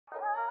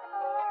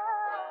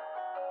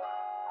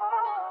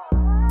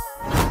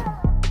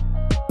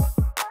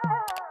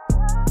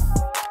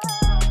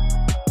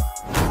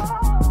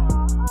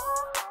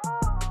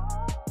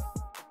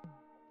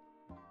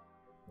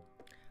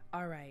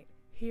Alright,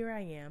 here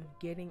I am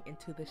getting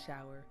into the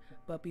shower,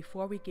 but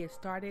before we get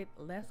started,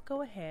 let's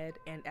go ahead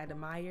and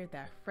admire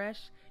that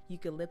fresh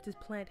eucalyptus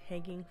plant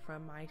hanging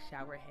from my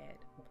shower head.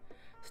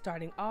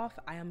 Starting off,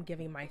 I am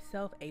giving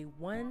myself a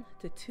 1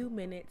 to 2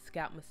 minute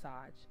scalp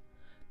massage.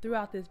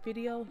 Throughout this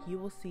video, you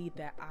will see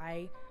that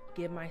I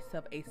give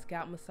myself a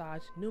scalp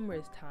massage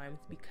numerous times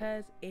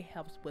because it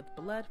helps with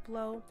blood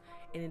flow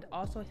and it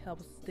also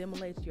helps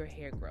stimulate your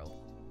hair growth.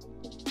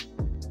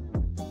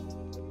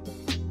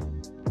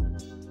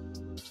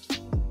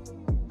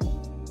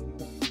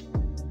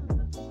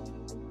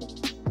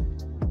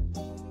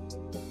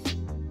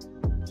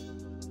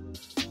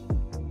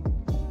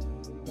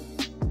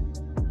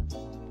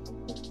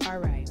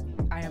 Alright,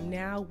 I am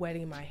now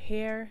wetting my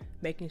hair,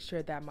 making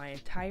sure that my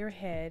entire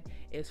head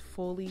is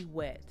fully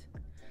wet.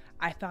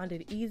 I found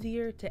it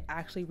easier to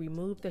actually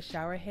remove the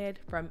shower head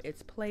from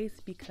its place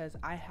because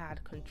I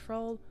had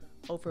control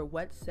over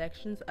what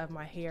sections of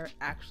my hair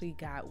actually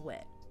got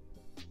wet.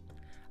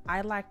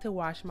 I like to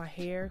wash my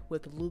hair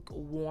with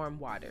lukewarm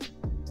water.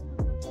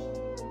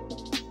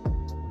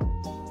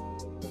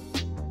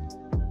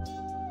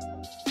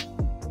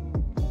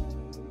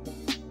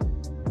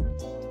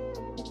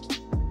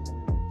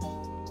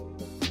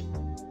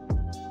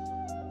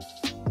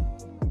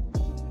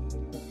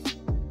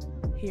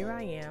 Here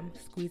I am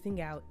squeezing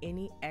out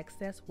any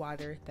excess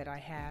water that I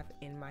have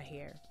in my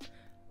hair.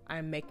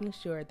 I'm making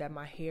sure that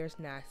my hair is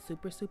not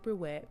super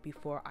wet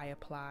before I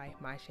apply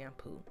my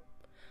shampoo.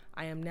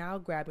 I am now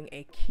grabbing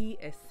a key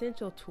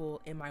essential tool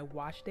in my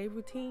wash day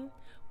routine,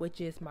 which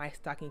is my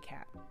stocking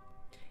cap.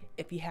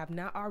 If you have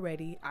not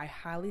already, I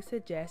highly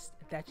suggest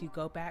that you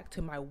go back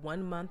to my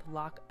 1-month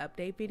lock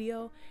update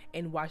video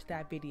and watch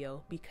that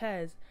video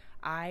because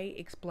I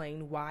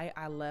explain why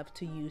I love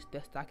to use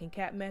the stocking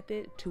cap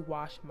method to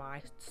wash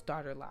my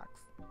starter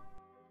locks.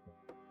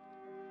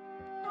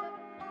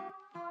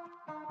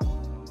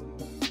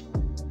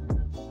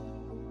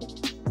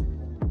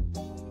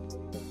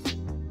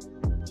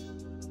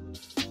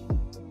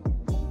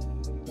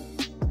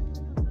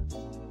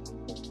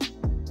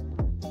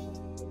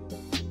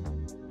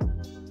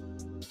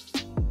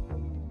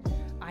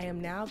 I am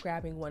now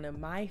grabbing one of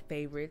my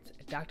favorites,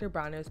 Dr.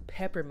 Bronner's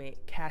Peppermint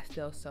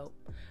Castile Soap.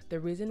 The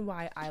reason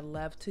why I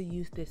love to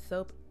use this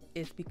soap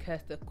is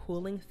because the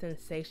cooling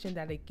sensation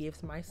that it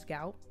gives my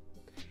scalp.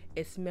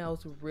 It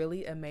smells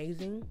really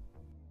amazing.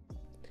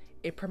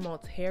 It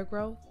promotes hair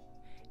growth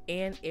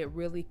and it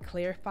really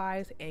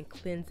clarifies and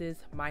cleanses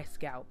my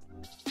scalp.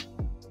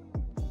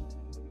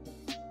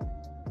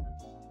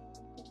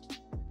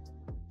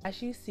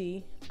 As you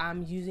see,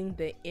 I'm using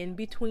the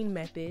in-between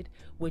method,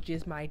 which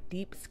is my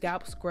deep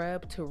scalp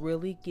scrub to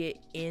really get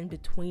in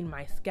between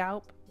my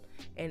scalp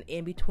and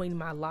in between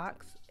my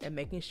locks and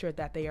making sure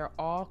that they are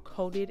all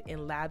coated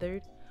and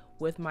lathered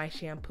with my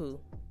shampoo.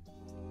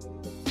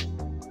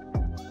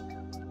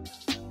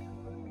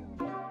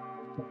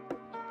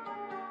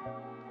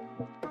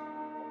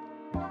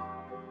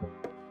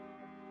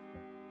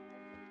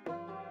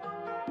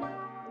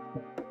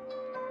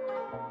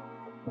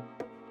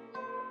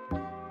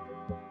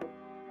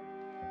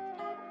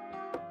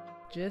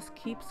 Just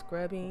keep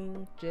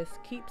scrubbing,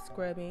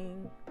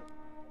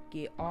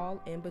 get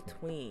all in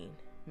between.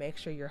 Make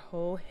sure your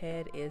whole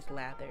head is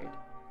lathered.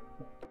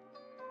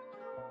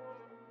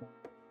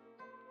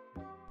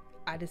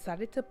 I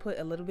decided to put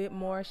a little bit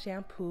more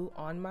shampoo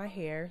on my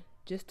hair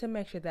just to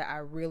make sure that I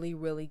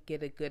really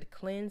get a good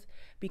cleanse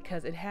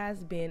because it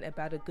has been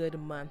about a good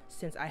month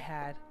since I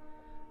had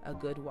a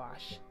good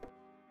wash.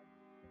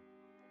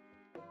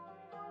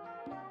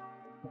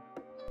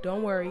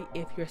 Don't worry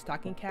if your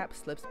stocking cap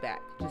slips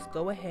back. Just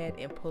go ahead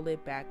and pull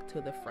it back to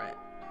the front.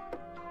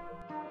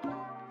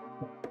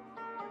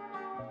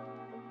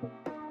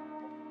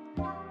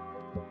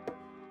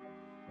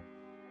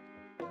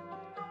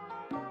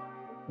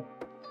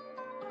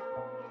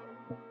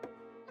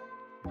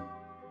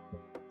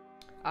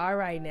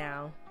 Alright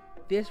now,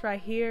 this right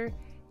here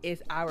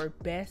is our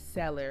best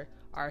seller,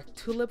 our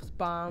Tulip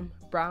Balm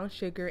Brown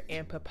Sugar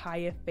and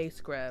Papaya Face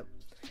Scrub.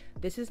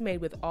 This is made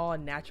with all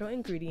natural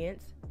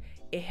ingredients.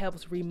 It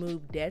helps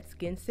remove dead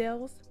skin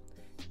cells,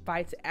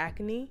 fights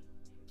acne,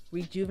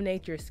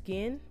 rejuvenates your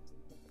skin.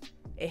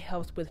 It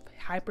helps with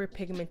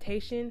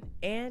hyperpigmentation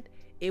and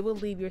it will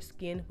leave your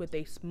skin with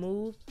a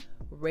smooth,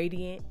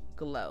 radiant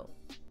glow.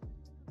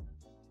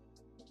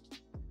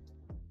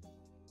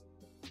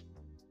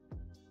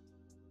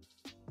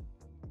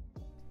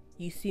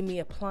 You see me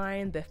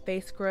applying the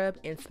face scrub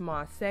in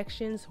small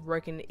sections,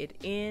 working it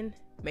in,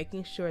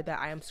 making sure that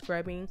I am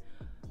scrubbing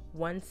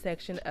one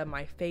section of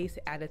my face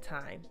at a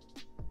time.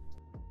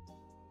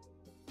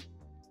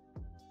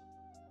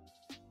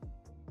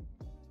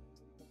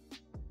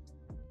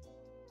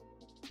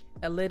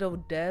 A little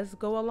does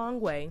go a long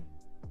way,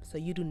 so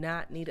you do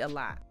not need a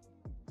lot.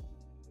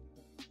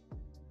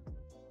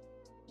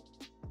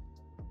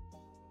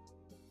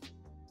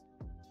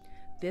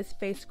 This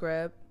face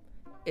scrub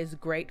is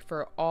great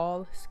for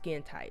all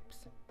skin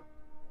types.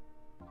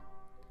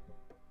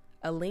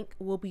 A link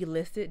will be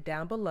listed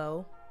down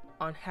below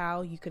on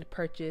how you could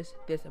purchase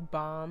this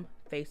bomb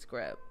face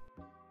scrub.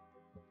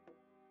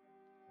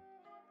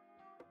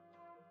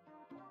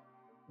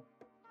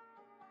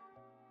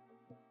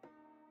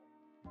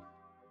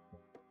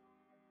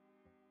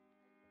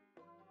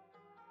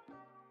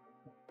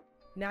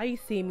 Now you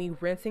see me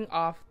rinsing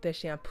off the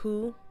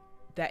shampoo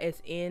that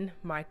is in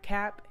my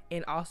cap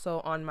and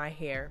also on my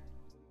hair.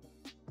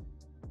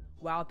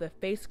 While the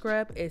face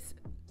scrub is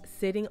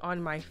sitting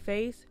on my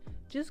face,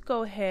 just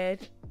go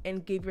ahead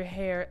and give your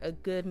hair a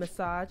good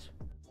massage.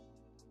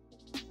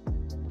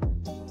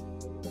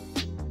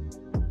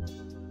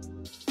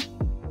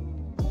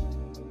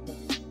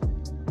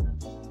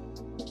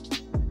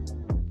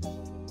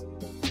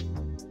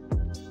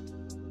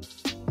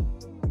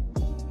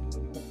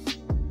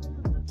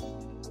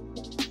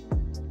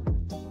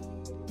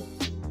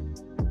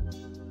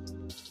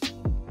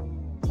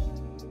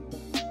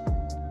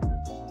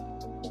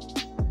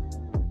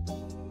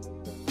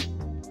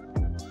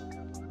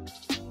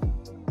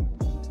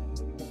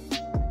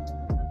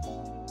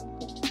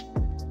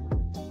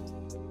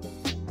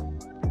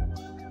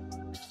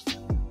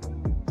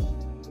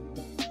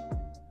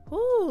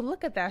 Ooh,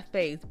 look at that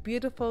face.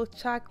 Beautiful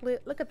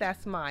chocolate. Look at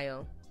that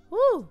smile.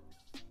 Woo!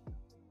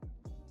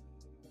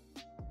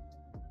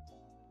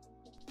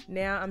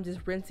 Now I'm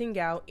just rinsing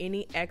out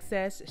any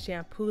excess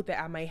shampoo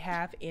that I may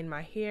have in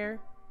my hair.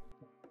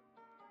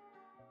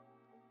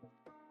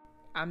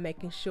 I'm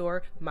making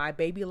sure my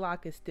baby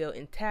lock is still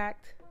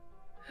intact.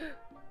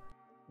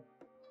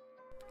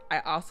 I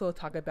also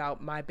talk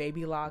about my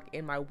baby lock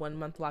in my 1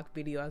 month lock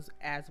videos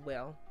as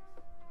well.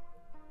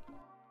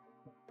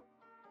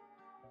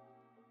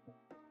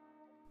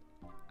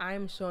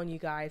 I'm showing you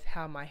guys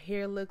how my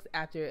hair looks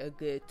after a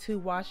good 2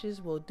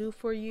 washes will do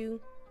for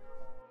you.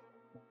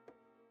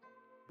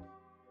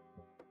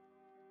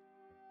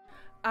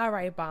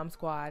 Alright Bomb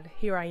Squad,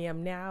 here I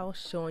am now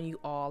showing you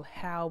all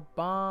how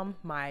bomb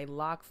my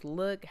locks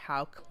look,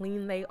 how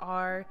clean they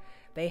are.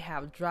 They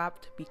have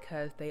dropped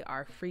because they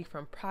are free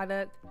from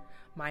product.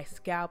 My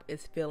scalp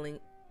is feeling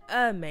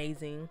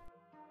amazing.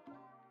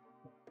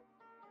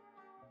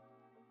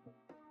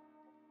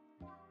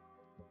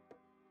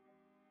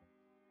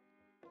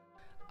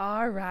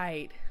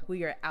 Alright,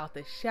 we are out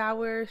the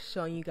shower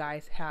showing you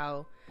guys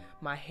how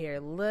my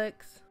hair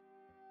looks.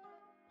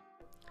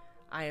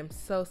 I am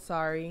so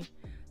sorry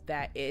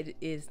that it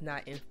is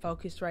not in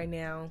focus right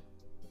now,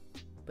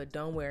 but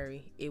don't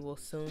worry, it will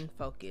soon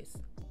focus.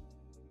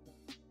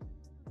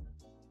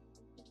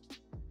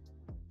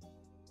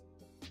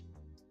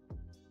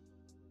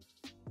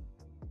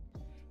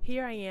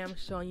 Here I am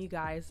showing you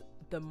guys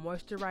the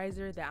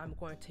moisturizer that I'm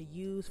going to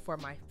use for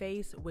my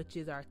face, which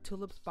is our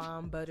Tulip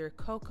Balm Butter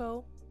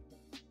Cocoa.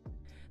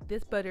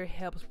 This butter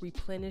helps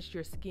replenish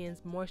your skin's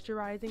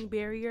moisturizing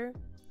barrier.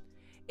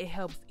 It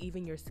helps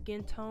even your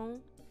skin tone.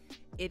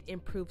 It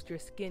improves your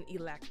skin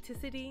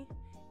elasticity,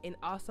 and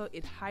also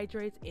it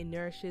hydrates and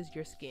nourishes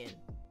your skin.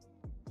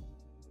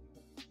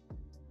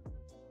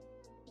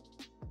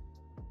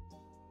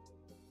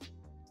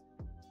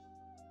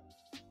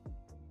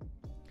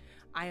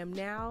 I am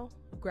now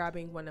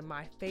grabbing one of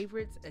my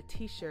favorites, a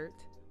t-shirt,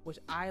 which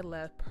I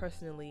love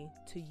personally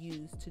to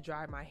use to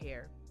dry my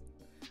hair.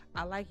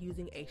 I like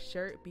using a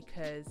shirt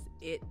because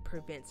it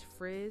prevents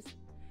frizz.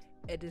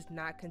 It does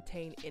not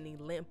contain any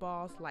lint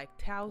balls like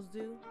towels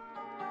do.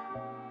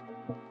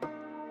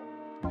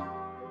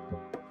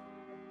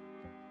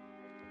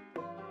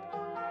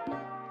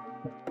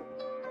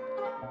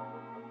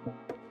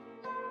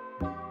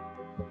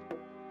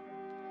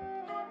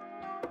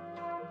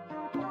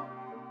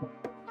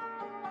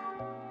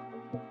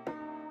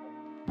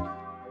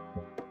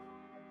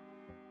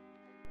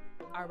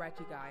 Alright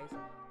you guys,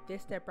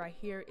 this step right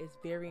here is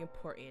very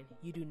important.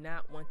 You do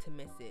not want to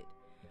miss it.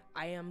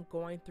 I am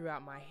going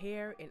throughout my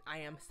hair and I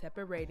am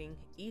separating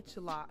each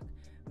lock,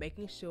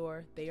 making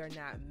sure they are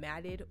not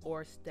matted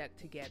or stuck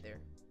together.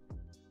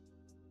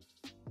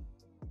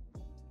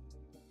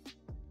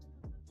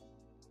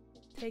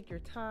 Take your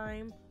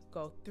time,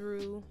 go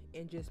through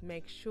and just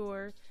make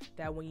sure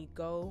that when you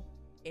go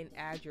and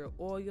add your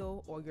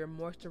oil or your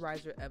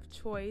moisturizer of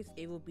choice,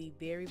 it will be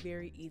very,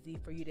 very easy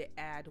for you to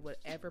add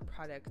whatever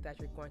products that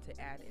you're going to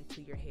add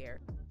into your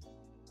hair.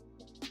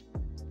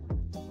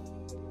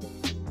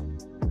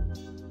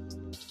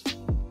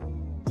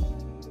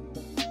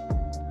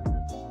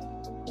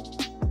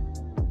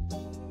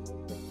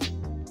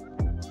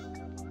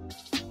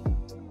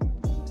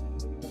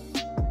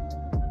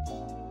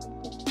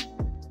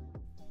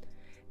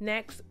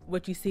 Next,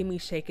 what you see me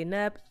shaking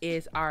up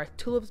is our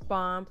Tulip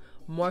Balm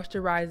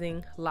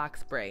Moisturizing Lock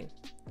Spray.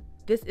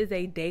 This is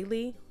a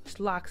daily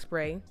lock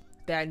spray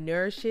that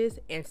nourishes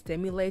and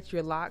stimulates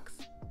your locks.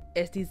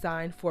 It's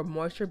designed for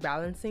moisture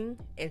balancing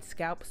and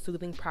scalp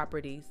soothing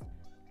properties.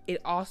 It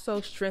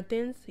also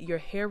strengthens your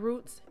hair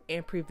roots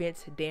and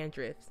prevents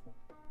dandruff.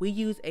 We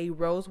use a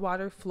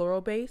rosewater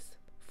floral base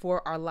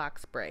for our lock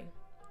spray.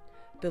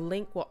 The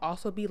link will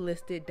also be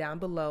listed down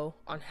below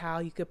on how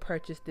you could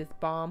purchase this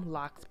bomb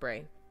lock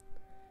spray.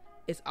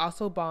 It's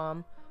also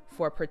bomb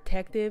for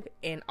protective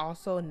and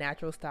also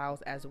natural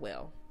styles as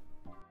well.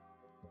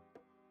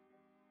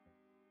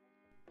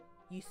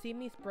 You see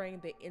me spraying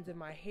the ends of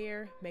my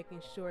hair,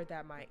 making sure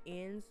that my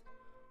ends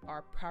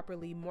are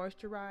properly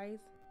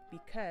moisturized,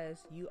 because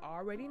you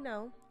already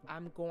know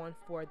I'm going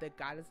for the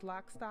goddess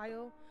lock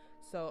style,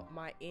 so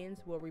my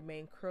ends will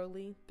remain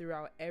curly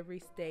throughout every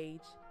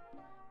stage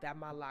that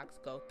my locks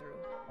go through.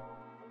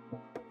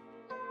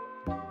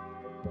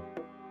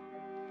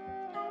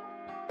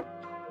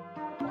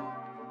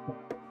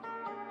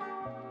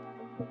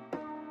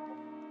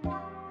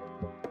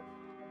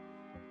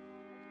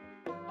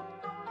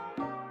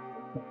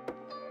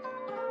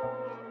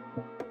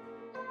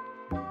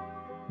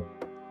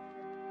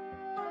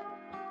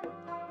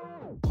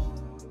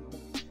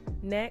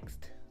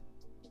 Next,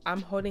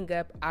 I'm holding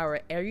up our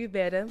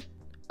Ayurveda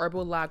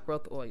Herbal Lock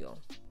Growth Oil.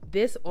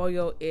 This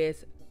oil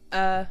is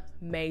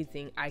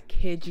amazing, I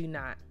kid you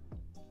not.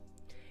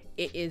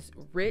 It is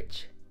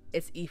rich,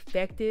 it's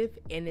effective,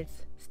 and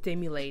it's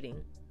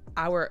stimulating.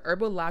 Our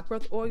Herbal Lock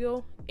Growth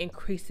Oil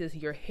increases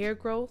your hair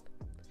growth,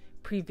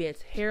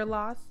 prevents hair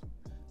loss,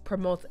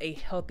 promotes a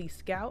healthy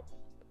scalp,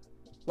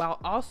 while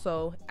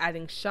also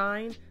adding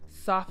shine,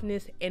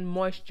 softness, and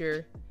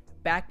moisture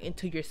back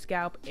into your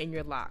scalp and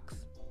your locks.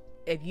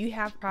 If you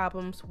have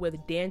problems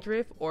with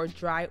dandruff or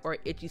dry or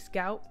itchy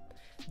scalp,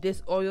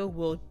 this oil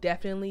will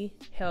definitely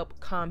help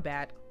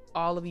combat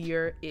all of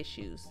your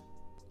issues.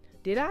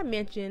 Did I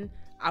mention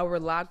our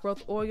lock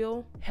growth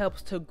oil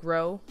helps to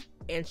grow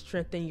and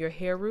strengthen your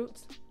hair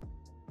roots?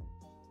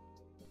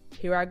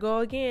 Here I go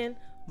again,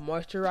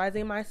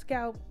 moisturizing my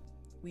scalp.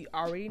 We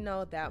already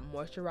know that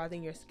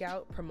moisturizing your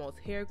scalp promotes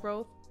hair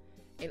growth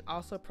and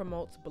also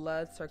promotes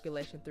blood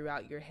circulation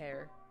throughout your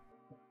hair.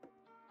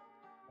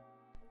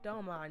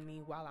 Don't mind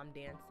me while I'm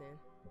dancing.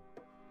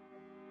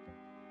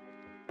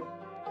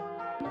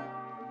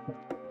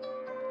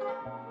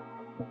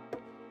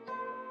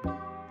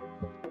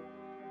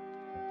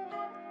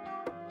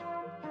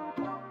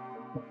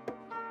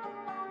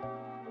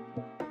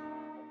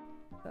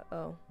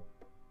 Uh-oh.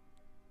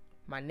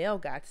 My nail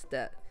got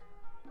stuck.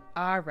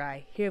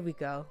 Alright, here we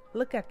go.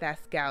 Look at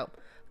that scalp.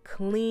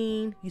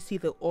 Clean. You see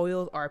the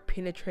oils are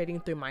penetrating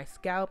through my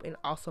scalp and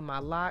also my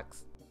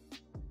locks.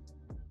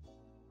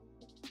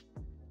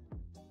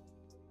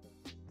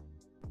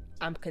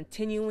 I'm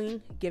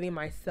continuing giving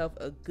myself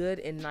a good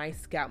and nice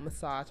scalp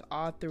massage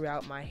all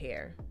throughout my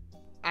hair.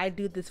 I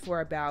do this for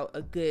about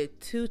a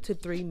good 2 to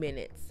 3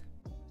 minutes.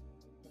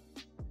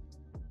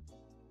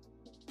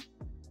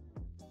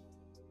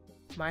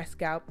 My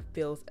scalp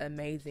feels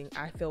amazing.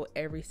 I feel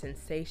every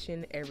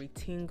sensation, every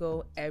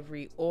tingle,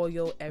 every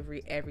oil,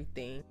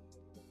 everything.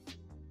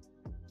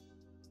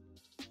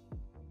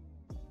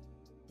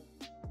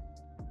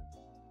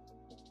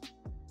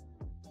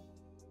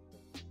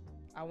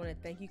 I want to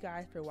thank you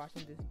guys for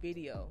watching this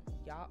video.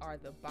 Y'all are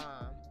the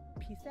bomb.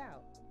 Peace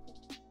out.